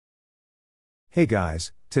Hey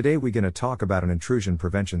guys, today we're gonna talk about an intrusion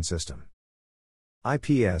prevention system.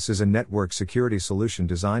 IPS is a network security solution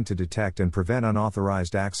designed to detect and prevent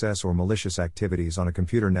unauthorized access or malicious activities on a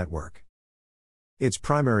computer network. Its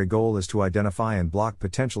primary goal is to identify and block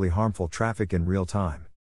potentially harmful traffic in real time,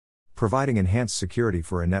 providing enhanced security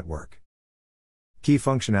for a network. Key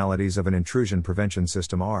functionalities of an intrusion prevention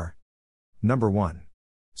system are: Number 1.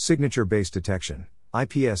 Signature-based detection.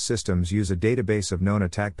 IPS systems use a database of known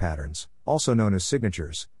attack patterns, also known as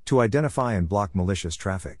signatures, to identify and block malicious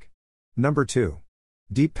traffic. Number 2.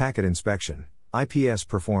 Deep packet inspection. IPS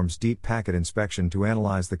performs deep packet inspection to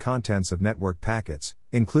analyze the contents of network packets,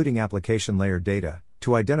 including application layer data,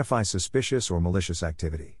 to identify suspicious or malicious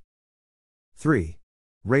activity. 3.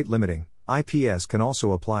 Rate limiting. IPS can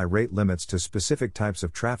also apply rate limits to specific types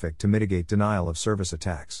of traffic to mitigate denial of service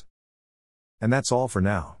attacks. And that's all for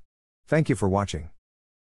now. Thank you for watching.